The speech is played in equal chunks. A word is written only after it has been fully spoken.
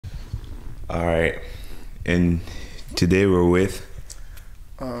All right, and today we're with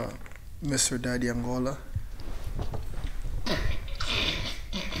Mr. Daddy Angola.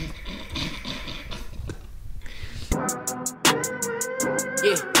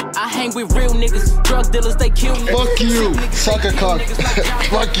 Yeah, I hang with real niggas, drug dealers, they kill niggas. Fuck you, sucker cock.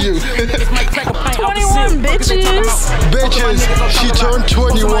 Fuck you. 21 bitches. Bitches, she turned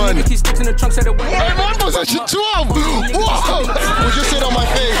 21. My mom was actually 12. Whoa! Would you sit on my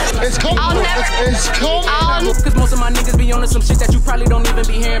face? It's coming. It's coming. Cause most of my niggas be on some shit that you probably don't even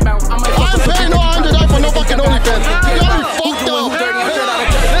be hearing about. I'm paying no $100 for no fucking OnlyFans. You gotta be fucked up.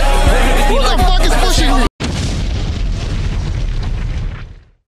 Who the fuck is pushing me?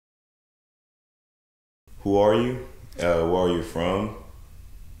 Who are you? Where are you from?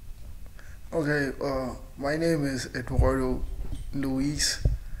 Okay, my name is Eduardo Luis,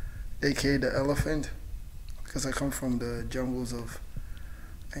 aka the Elephant, because I come from the jungles of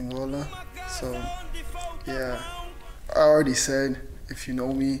Angola. So, yeah, I already said, if you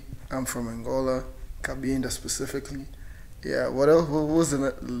know me, I'm from Angola, Cabinda specifically. Yeah, what else? What was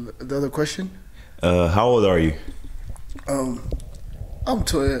the other question? How old are you? I'm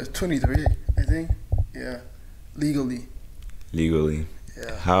 23, I think. Yeah, legally. Legally.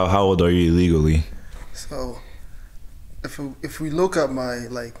 Yeah. How old are you legally? So, if we look at my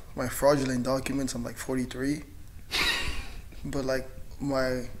fraudulent documents, I'm like 43. But like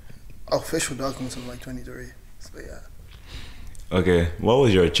my official documents, I'm like 23. So yeah. Okay, what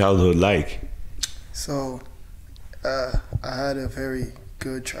was your childhood like? So, I had a very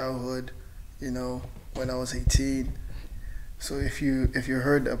good childhood, you know, when I was 18. So if you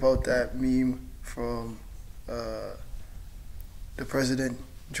heard about that meme from the president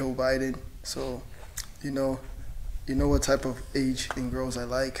Joe Biden, so you know what type of age in girls I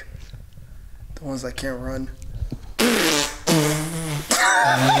like, the ones that can't run.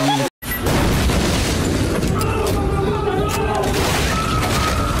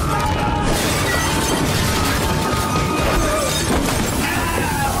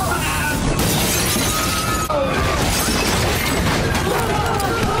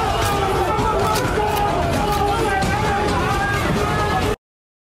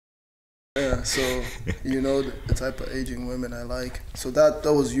 Yeah, so you know the type of aging women I like. So that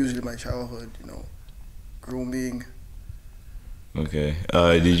was usually my childhood, you know, grooming. Okay.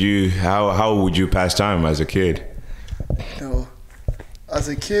 How would you pass time as a kid? You know, as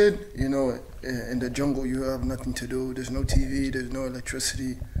a kid, you know, in the jungle you have nothing to do. There's no TV, there's no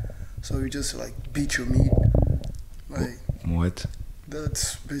electricity, so you just like beat your meat. Like what?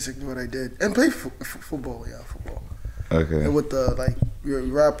 That's basically what I did, and play football. Yeah, football. Okay. And with the like you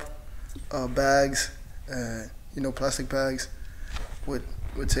wrap bags, you know, plastic bags with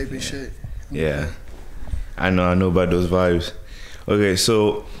tape and shit. Yeah, I know about those vibes. Okay,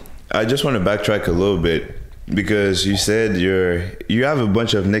 so I just want to backtrack a little bit because you said you have a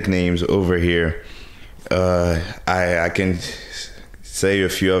bunch of nicknames over here. I can say a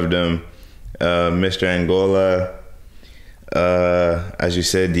few of them. Mr.Angola, as you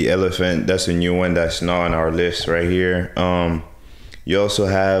said, the Elephant. That's a new one that's not on our list right here. You also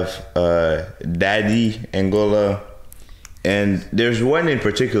have Daddy Angola, and there's one in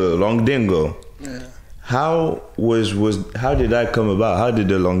particular, Long Dingo. Yeah. How did that come about? How did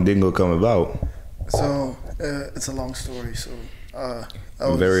the Long Dingo come about? So it's a long story. So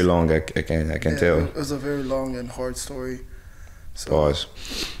very long. I can tell. It was a very long and hard story. So, Pause.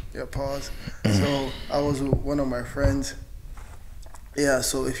 Yeah, pause. So I was with one of my friends. Yeah.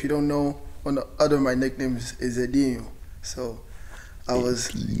 So if you don't know, one of my nicknames is Edinho. So I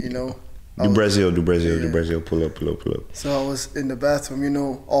was, you know. Do Brazil. Pull up. So I was in the bathroom, you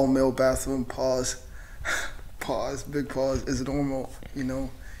know, all male bathroom, pause, big pause, is normal, you know.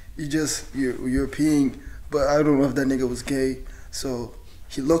 You're peeing, but I don't know if that nigga was gay. So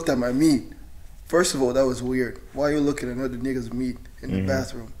he looked at my meat. First of all, that was weird. Why are you looking at another nigga's meat in the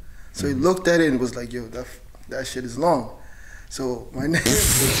bathroom? So he looked at it and was like, yo, that shit is long. So my name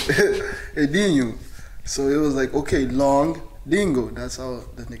is Edinho. So it was like, okay, Long Dingo. That's how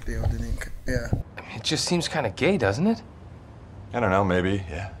the nickname of the name. Yeah. I mean, it just seems kind of gay, doesn't it? I don't know, maybe,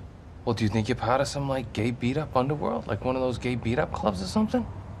 yeah. Well, do you think you're part of some, like, gay beat-up underworld? Like one of those gay beat-up clubs or something?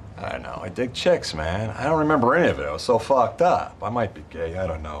 I don't know. I dig chicks, man. I don't remember any of it. I was so fucked up. I might be gay. I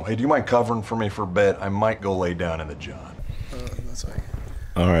don't know. Hey, do you mind covering for me for a bit? I might go lay down in the john. That's right.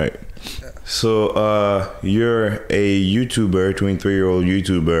 All right. Yeah. So you're a YouTuber, 23-year-old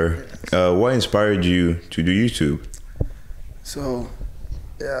YouTuber. Yes. What inspired you to do YouTube? So,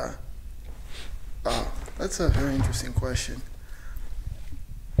 yeah. That's a very interesting question.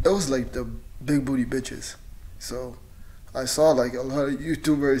 It was like the big booty bitches. So I saw like a lot of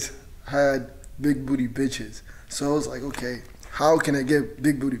YouTubers had big booty bitches. So I was like, okay, how can I get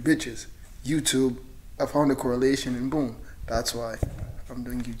big booty bitches? YouTube. I found a correlation, and boom, that's why I'm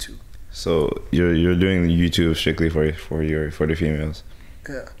doing YouTube. So you're doing YouTube strictly for the females.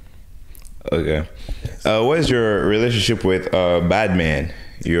 Yeah. Okay. What is your relationship with Badman,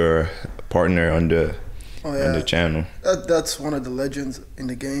 your partner on the channel? That's one of the legends in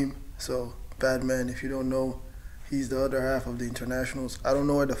the game. So Badman, if you don't know, he's the other half of the Internationalz. I don't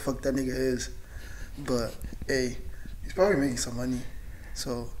know where the fuck that nigga is, but hey, he's probably making some money.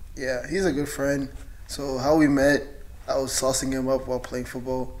 So yeah, he's a good friend. So how we met, I was saucing him up while playing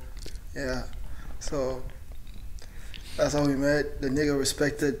football. Yeah, so that's how we met. The nigga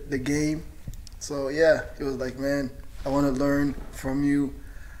respected the game. So yeah, he was like, man, I want to learn from you,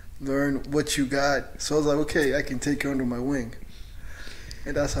 learn what you got. So I was like, okay, I can take you under my wing.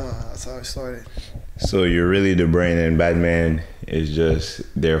 And that's how I started. So you're really the brain and Badman is just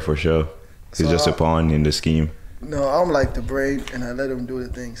there for show. He's just a pawn in the scheme. No, I'm like the brain and I let him do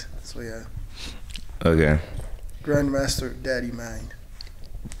the things. So yeah. Okay. Grandmaster Daddy Mind.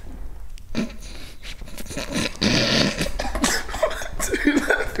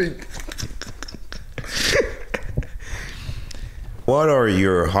 What are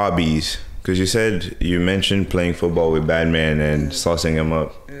your hobbies? Because you said you mentioned playing football with Badman and saucing him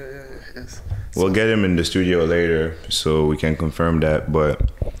up. Yes. We'll get him in the studio later so we can confirm that. But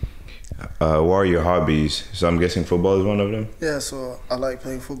what are your hobbies? So I'm guessing football is one of them? Yeah, so I like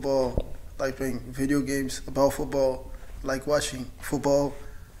playing football, like playing video games about football, like watching football,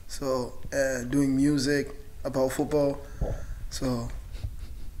 so doing music about football, so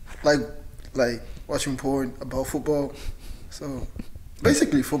like watching porn about football, so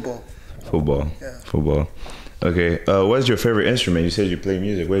basically football. Football. Yeah. Football. Okay. What's your favorite instrument? You said you play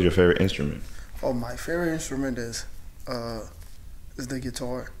music. What's your favorite instrument? Oh, my favorite instrument is the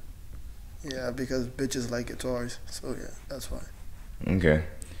guitar. Yeah, because bitches like guitars. So yeah, that's why. Okay.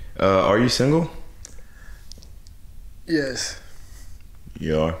 Are you single? Yes.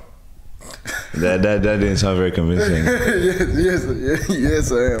 You are. That didn't sound very convincing.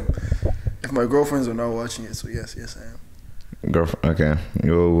 yes, I am. If my girlfriends are not watching it, so yes, I am. Girlfriend. Okay.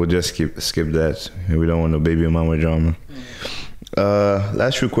 We'll just skip that. We don't want no baby mama drama.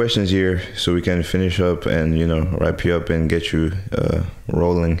 Last few questions here, so we can finish up and wrap you up and get you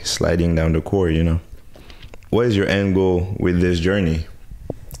rolling, sliding down the court. What is your end goal with this journey?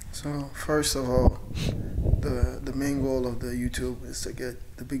 So first of all, the main goal of the YouTube is to get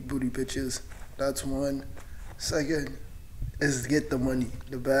the big booty bitches. That's one. Second is to get the money,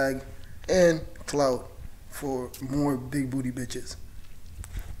 the bag, and clout for more big booty bitches.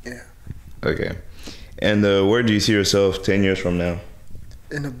 Yeah. Okay. And where do you see yourself 10 years from now?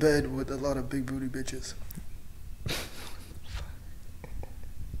 In a bed with a lot of big booty bitches.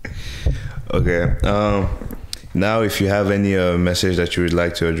 Okay. Now, if you have any message that you would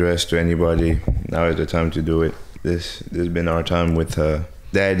like to address to anybody, now is the time to do it. This has been our time with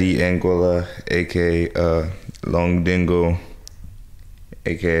Daddy Angola, aka Long Dingo,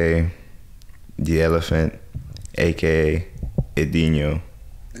 aka The Elephant, aka Edinho.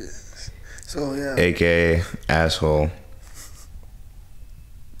 Yes. So yeah. AKA asshole.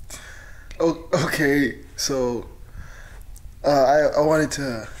 Oh, okay, so I wanted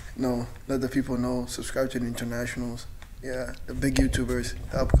to let the people know, subscribe to the Internationalz. Yeah, the big YouTubers,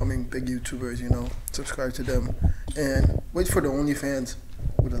 the upcoming big YouTubers, subscribe to them. And wait for the OnlyFans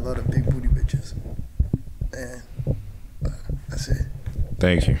with a lot of big booty bitches. And that's it.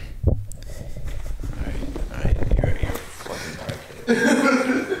 Thank you. All right. You're fucking hard.